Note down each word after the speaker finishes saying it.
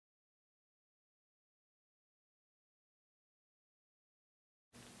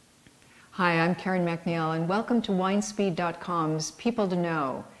Hi, I'm Karen MacNeil, and welcome to WineSpeed.com's People to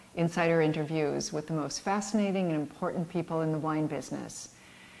Know, insider interviews with the most fascinating and important people in the wine business.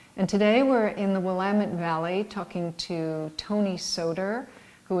 And today we're in the Willamette Valley talking to Tony Soter,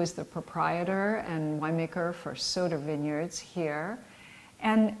 who is the proprietor and winemaker for Soter Vineyards here.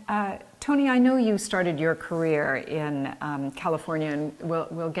 And Tony, I know you started your career in California, and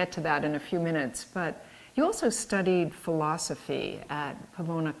we'll get to that in a few minutes, but you also studied philosophy at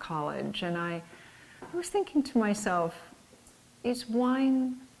Pomono College, and I was thinking to myself, is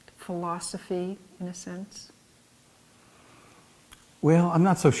wine philosophy in a sense? Well, I'm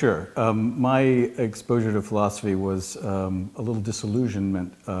not so sure. My exposure to philosophy was a little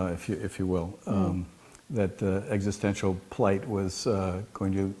disillusionment, if you will, that the existential plight was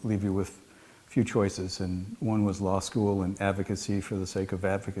going to leave you with few choices, and one was law school and advocacy for the sake of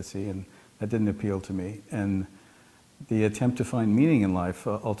advocacy, and that didn't appeal to me. And the attempt to find meaning in life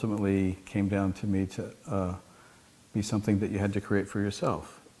ultimately came down to me to be something that you had to create for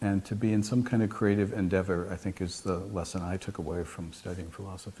yourself. And to be in some kind of creative endeavor, I think, is the lesson I took away from studying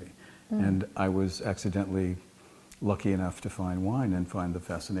philosophy. And I was accidentally lucky enough to find wine and find the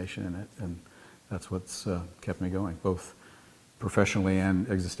fascination in it. And that's what's kept me going, both professionally and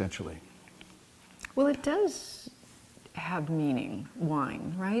existentially. Well, it does have meaning,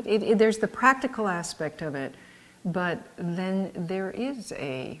 wine, right? There's the practical aspect of it, but then there is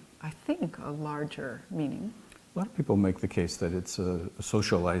I think, a larger meaning. A lot of people make the case that it's a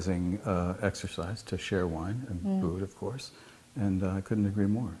socializing exercise to share wine and food, of course, and I couldn't agree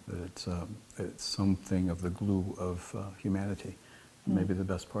more, that it's something of the glue of humanity, maybe the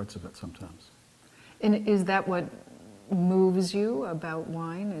best parts of it sometimes. And is that what moves you about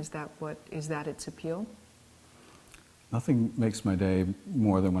wine? Is that its appeal? Nothing makes my day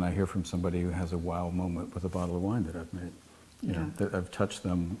more than when I hear from somebody who has a wow moment with a bottle of wine that I've made. You know, that I've touched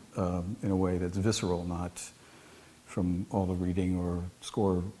them in a way that's visceral, not from all the reading or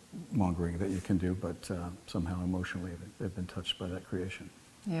score mongering that you can do, but somehow emotionally they've been touched by that creation.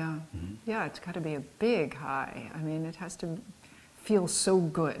 Yeah, yeah, it's got to be a big high. I mean, it has to feel so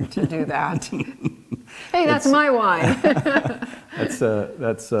good to do that. Hey, that's my wine.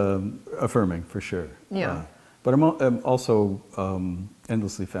 That's affirming for sure. Yeah. But I'm also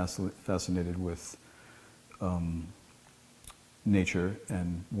endlessly fascinated with nature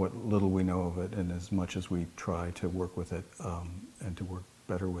and what little we know of it, and as much as we try to work with it and to work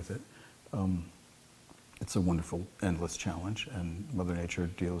better with it. It's a wonderful, endless challenge, and Mother Nature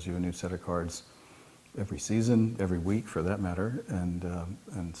deals you a new set of cards every season, every week for that matter,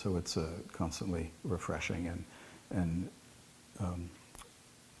 and so it's constantly refreshing and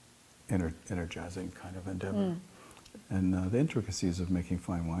energizing kind of endeavor. And the intricacies of making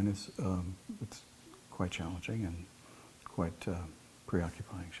fine wine it's quite challenging and quite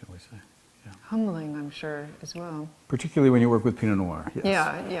preoccupying, shall we say. Yeah. Humbling, I'm sure, as well. Particularly when you work with Pinot Noir,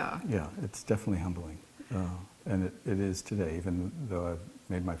 yes. Yeah, it's definitely humbling. And it is today, even though I've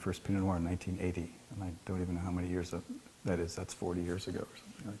made my first Pinot Noir in 1980, and I don't even know how many years that is. That's 40 years ago or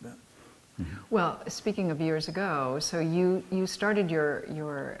something like that. Well, speaking of years ago, so you started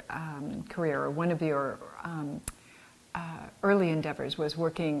your career, or one of your early endeavors was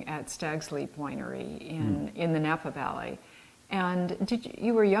working at Stag's winery in the Napa Valley, and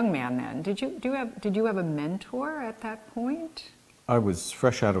you were a young man then. Did you have a mentor at that point? I was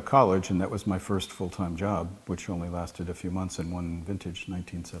fresh out of college, and that was my first full-time job, which only lasted a few months in one vintage,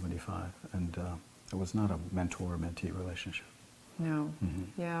 1975, and it was not a mentor-mentee relationship. No.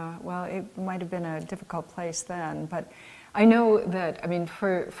 Yeah, well, it might have been a difficult place then, but I know that, I mean,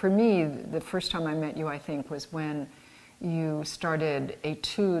 for me, the first time I met you, I think, was when you started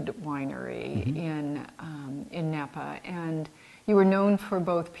Etude winery in Napa, and you were known for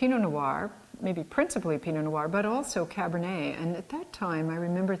both Pinot Noir, maybe principally Pinot Noir, but also Cabernet, and at that time I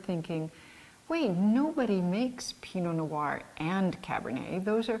remember thinking, wait, nobody makes Pinot Noir and Cabernet.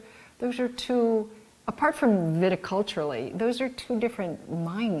 Those are two, apart from viticulturally, those are two different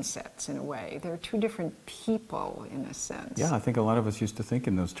mindsets in a way. They're two different people in a sense. Yeah, I think a lot of us used to think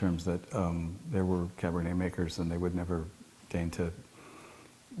in those terms that there were Cabernet makers and they would never deign to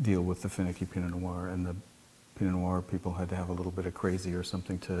deal with the finicky Pinot Noir, and the Pinot Noir people had to have a little bit of crazy or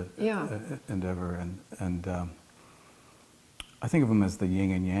something to endeavor. And I think of them as the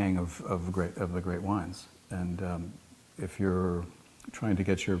yin and yang of the great wines. And if you're trying to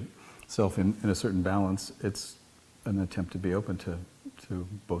get yourself in a certain balance, it's an attempt to be open to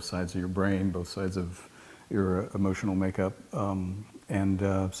both sides of your brain, both sides of your emotional makeup, and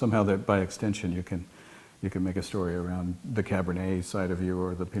somehow that by extension you can make a story around the Cabernet side of you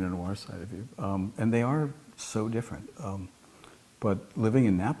or the Pinot Noir side of you. And they are so different. But living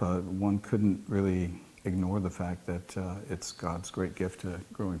in Napa, one couldn't really ignore the fact that it's God's great gift to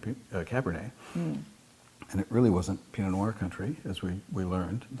growing Cabernet. And it really wasn't Pinot Noir country, as we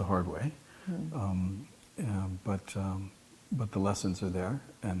learned the hard way. But the lessons are there.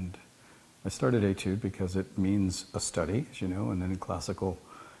 And I started Etude because it means a study, as you know, and then in classical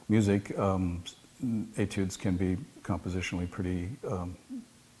music, etudes can be compositionally pretty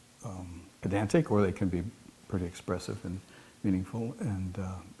pedantic, or they can be pretty expressive and meaningful and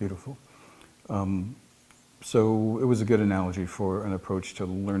beautiful. So it was a good analogy for an approach to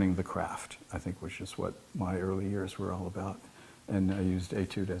learning the craft, I think, which is what my early years were all about. And I used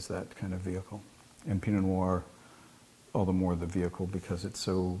Etude as that kind of vehicle. And Pinot Noir, all the more the vehicle, because it's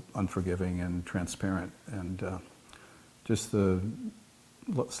so unforgiving and transparent. And just the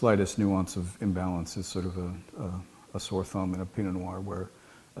slightest nuance of imbalance is sort of a sore thumb in a Pinot Noir, where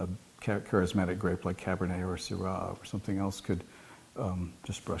a charismatic grape like Cabernet or Syrah or something else could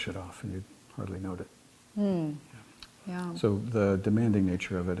just brush it off and you'd hardly note it. Yeah. So the demanding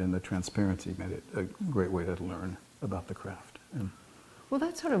nature of it and the transparency made it a great way to learn about the craft. Well,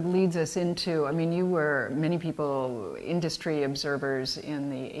 that sort of leads us into, I mean, you were, many people, industry observers in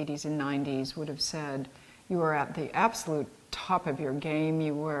the 80s and 90s would have said you were at the absolute top of your game.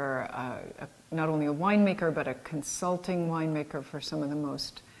 You were not only a winemaker, but a consulting winemaker for some of the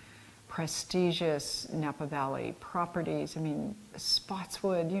most prestigious Napa Valley properties. I mean,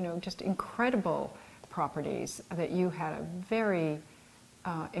 Spottswoode, you know, just incredible properties that you had a very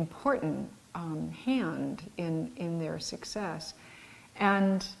important hand in their success.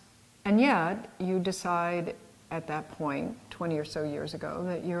 And yet you decide at that point, 20 or so years ago,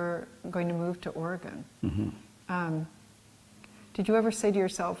 that you're going to move to Oregon. Did you ever say to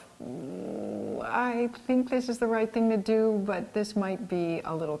yourself, I think this is the right thing to do, but this might be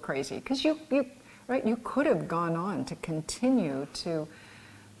a little crazy? Because you could have gone on to continue to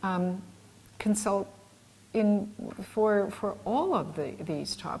consult for all of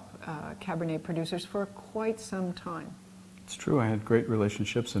these top Cabernet producers for quite some time. It's true. I had great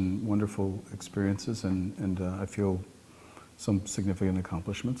relationships and wonderful experiences, and I feel some significant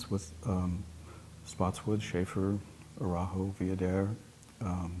accomplishments with Spottswoode, Shafer, Araujo, Villadere,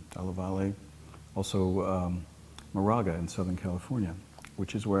 Dalla Valle, also Moraga in Southern California,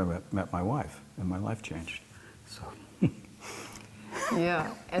 which is where I met my wife, and my life changed. So.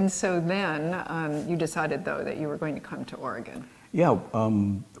 Yeah, and so then you decided, though, that you were going to come to Oregon. Yeah,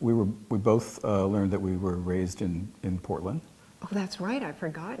 we both learned that we were raised in Portland. Oh, that's right. I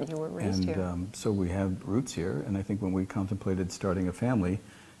forgot you were raised here. And so we had roots here, and I think when we contemplated starting a family,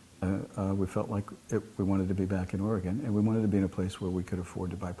 we felt like we wanted to be back in Oregon, and we wanted to be in a place where we could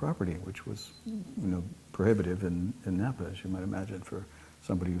afford to buy property, which was, prohibitive in Napa, as you might imagine, for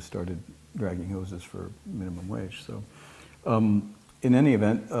somebody who started dragging hoses for minimum wage. So, in any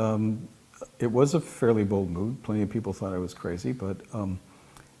event, it was a fairly bold move. Plenty of people thought I was crazy, but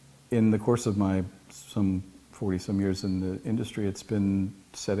in the course of my some 40-some years in the industry, it's been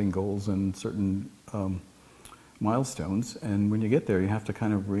setting goals and certain milestones, and when you get there, you have to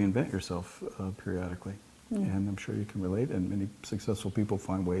kind of reinvent yourself periodically. And I'm sure you can relate, and many successful people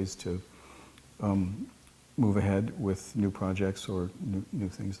find ways to move ahead with new projects or new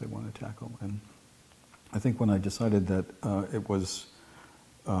things they want to tackle. And I think when I decided that it was,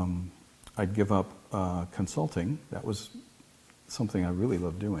 I'd give up consulting, that was something I really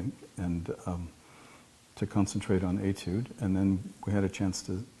loved doing, and to concentrate on Etude. And then we had a chance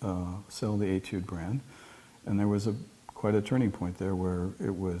to sell the Etude brand. And there was quite a turning point there where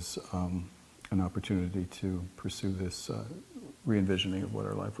it was an opportunity to pursue this re-envisioning of what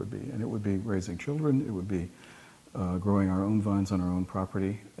our life would be. And it would be raising children, it would be growing our own vines on our own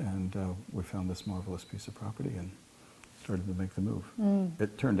property, and we found this marvelous piece of property and started to make the move.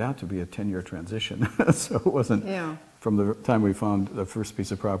 It turned out to be a 10-year transition, so it wasn't from the time we found the first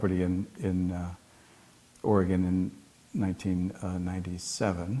piece of property in Oregon in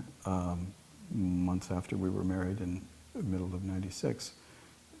 1997, months after we were married in the middle of 96.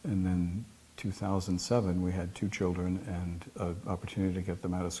 And then 2007, we had 2 children and an opportunity to get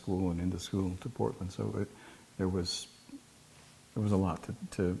them out of school and into school to Portland. So there was a lot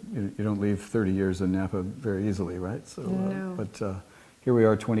to you don't leave 30 years in Napa very easily, right? So, no. But here we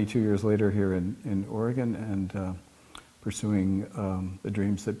are 22 years later here in Oregon, and pursuing the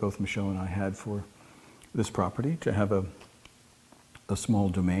dreams that both Michelle and I had for this property, to have a small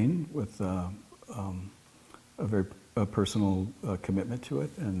domain with a very personal commitment to it,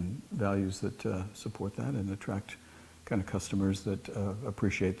 and values that support that and attract kind of customers that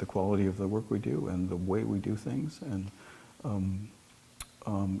appreciate the quality of the work we do and the way we do things. And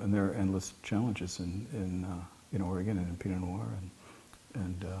there are endless challenges in in Oregon and in Pinot Noir,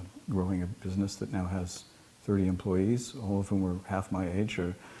 and growing a business that now has 30 employees, all of whom were half my age.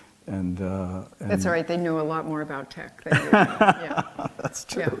 And that's all right. They know a lot more about tech than you do. Yeah. That's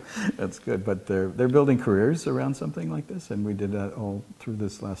true. Yeah. That's good. But they're building careers around something like this, and we did that all through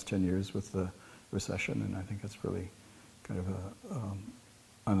this last 10 years with the recession, and I think it's really kind of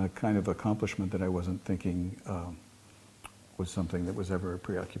a kind of accomplishment that I wasn't thinking was something that was ever a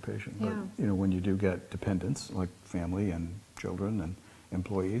preoccupation. Yeah. But when you do get dependents like family and children and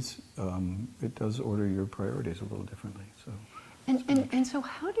employees, it does order your priorities a little differently. So. And so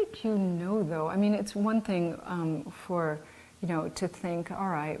how did you know, though? I mean, it's one thing for, to think, all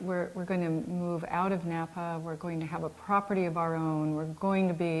right, we're going to move out of Napa, we're going to have a property of our own, we're going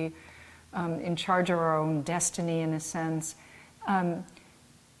to be in charge of our own destiny in a sense.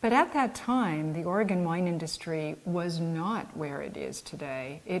 But at that time, the Oregon wine industry was not where it is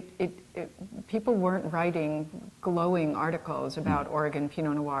today. People weren't writing glowing articles about Oregon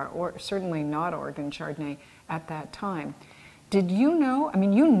Pinot Noir, or certainly not Oregon Chardonnay at that time. Did you know, I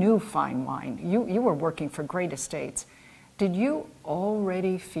mean, you knew fine wine. You were working for great estates. Did you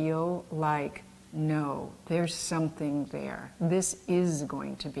already feel like, no, there's something there. This is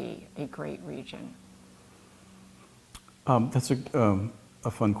going to be a great region? That's a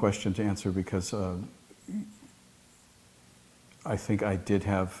fun question to answer, because I think I did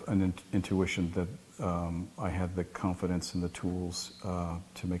have an intuition that I had the confidence and the tools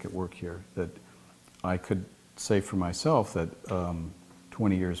to make it work here, that I could say for myself that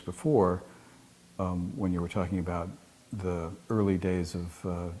 20 years before, when you were talking about the early days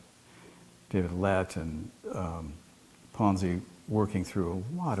of David Lett and Ponzi working through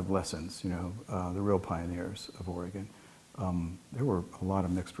a lot of lessons, the real pioneers of Oregon, there were a lot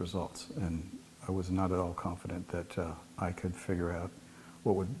of mixed results, and I was not at all confident that I could figure out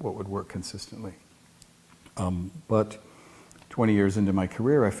what would work consistently. But 20 years into my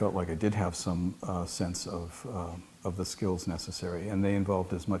career, I felt like I did have some sense of the skills necessary, and they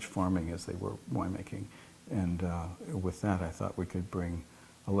involved as much farming as they were winemaking. And with that, I thought we could bring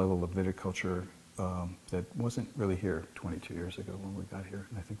a level of viticulture that wasn't really here 22 years ago when we got here.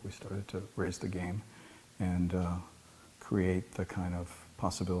 And I think we started to raise the game and create the kind of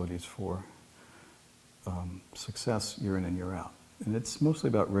possibilities for success year in and year out. And it's mostly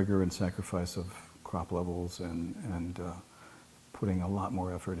about rigor and sacrifice of crop levels and putting a lot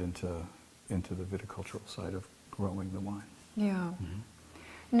more effort into the viticultural side of growing the wine. Yeah. Mm-hmm.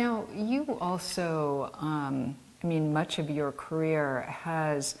 Now, you also, much of your career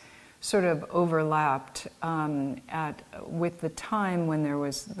has sort of overlapped with the time when there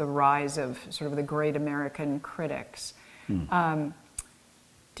was the rise of sort of the great American critics.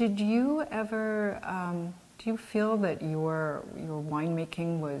 Did you ever, do you feel that your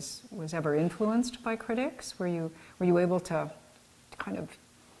winemaking was ever influenced by critics? Were you able to kind of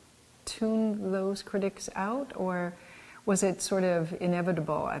tune those critics out, or was it sort of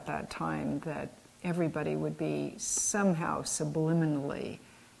inevitable at that time that everybody would be somehow subliminally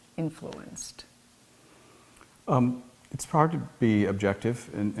influenced? It's hard to be objective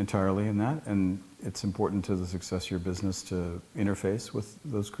entirely in that, and it's important to the success of your business to interface with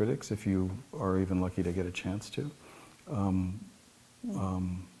those critics if you are even lucky to get a chance to.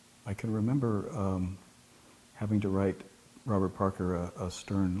 I can remember having to write Robert Parker a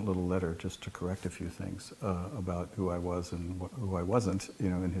stern little letter just to correct a few things about who I was and who I wasn't,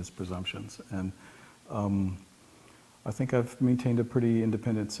 in his presumptions. And I think I've maintained a pretty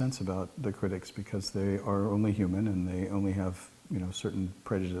independent sense about the critics, because they are only human and they only have, certain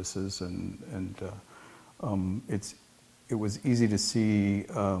prejudices, and it was easy to see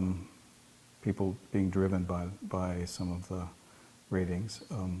people being driven by some of the ratings.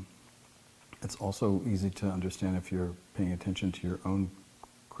 It's also easy to understand if you're paying attention to your own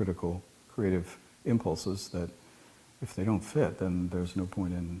critical, creative impulses, that if they don't fit, then there's no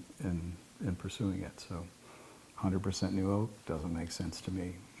point in pursuing it. So 100% new oak doesn't make sense to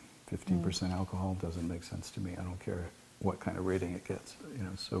me. 15% alcohol doesn't make sense to me. I don't care what kind of rating it gets.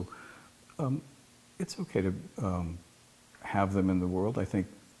 So it's okay to have them in the world. I think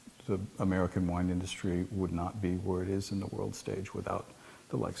the American wine industry would not be where it is in the world stage without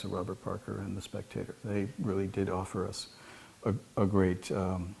the likes of Robert Parker and The Spectator. They really did offer us a great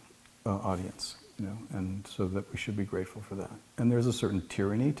audience, and so that we should be grateful for that. And there's a certain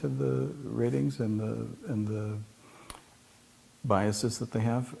tyranny to the ratings and the biases that they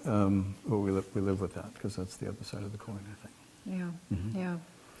have. But we live with that, because that's the other side of the coin, I think. Yeah, yeah.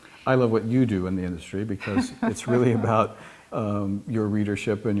 I love what you do in the industry, because it's really about your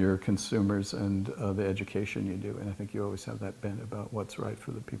readership and your consumers and the education you do. And I think you always have that bent about what's right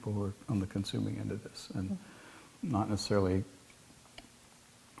for the people who are on the consuming end of this. And not necessarily.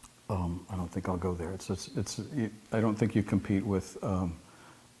 I don't think I'll go there. I don't think you compete with the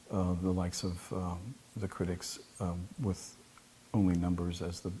likes of the critics with only numbers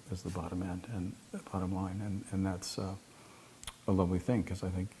as the bottom end and bottom line, and that's a lovely thing, because I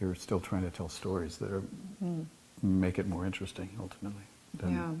think you're still trying to tell stories that are make it more interesting ultimately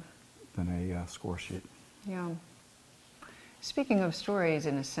than a score sheet. Yeah. Speaking of stories,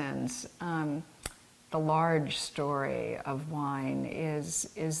 in a sense, the large story of wine is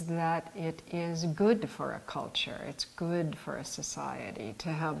that it is good for a culture. It's good for a society to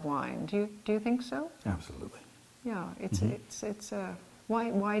have wine. Do you think so? Absolutely. Yeah. It's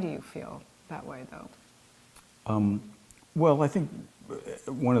why do you feel that way, though? Well, I think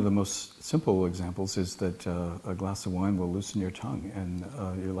one of the most simple examples is that a glass of wine will loosen your tongue, and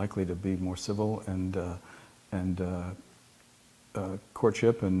you're likely to be more civil, and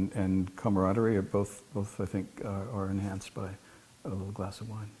courtship and camaraderie are both I think are enhanced by a little glass of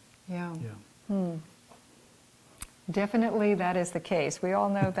wine. Yeah. Definitely, that is the case. We all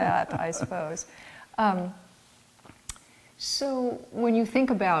know that, I suppose. So when you think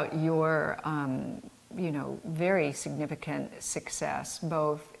about your very significant success,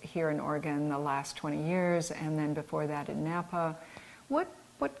 both here in Oregon the last 20 years and then before that in Napa, what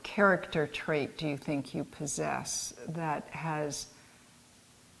character trait do you think you possess that has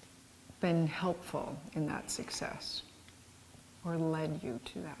been helpful in that success or led you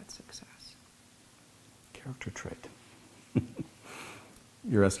to that success? Character trait.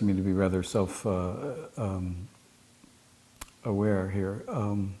 You're asking me to be rather aware here.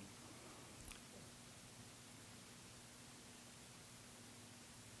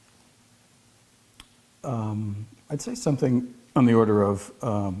 I'd say something on the order of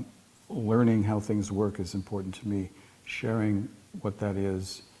learning how things work is important to me. Sharing what that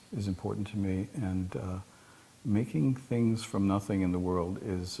is important to me, and making things from nothing in the world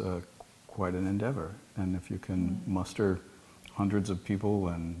is quite an endeavor. And if you can muster hundreds of people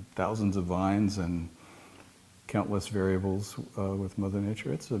and thousands of vines and countless variables with Mother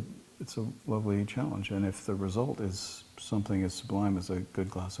Nature, it's a lovely challenge. And if the result is something as sublime as a good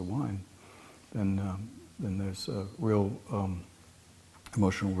glass of wine, then there's a real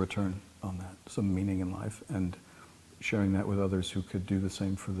emotional return on that, some meaning in life, and sharing that with others who could do the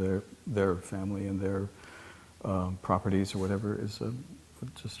same for their family and their properties or whatever is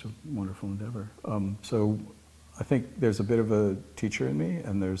just a wonderful endeavor. So I think there's a bit of a teacher in me,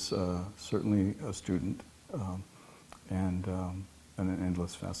 and there's certainly a student, and an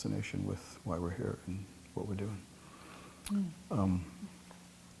endless fascination with why we're here and what we're doing.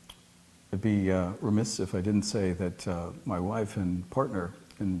 I'd be remiss if I didn't say that my wife and partner,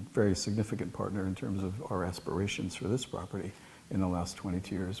 and very significant partner in terms of our aspirations for this property in the last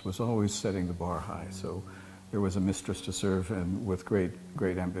 22 years, was always setting the bar high. So there was a mistress to serve, and with great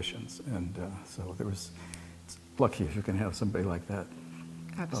ambitions. And so it's lucky if you can have somebody like that.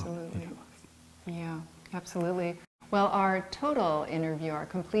 Absolutely. Yeah, absolutely. Well, our total interview, our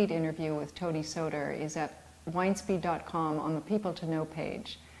complete interview with Tony Soter is at winespeed.com on the People to Know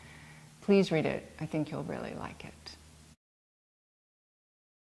page. Please read it. I think you'll really like it.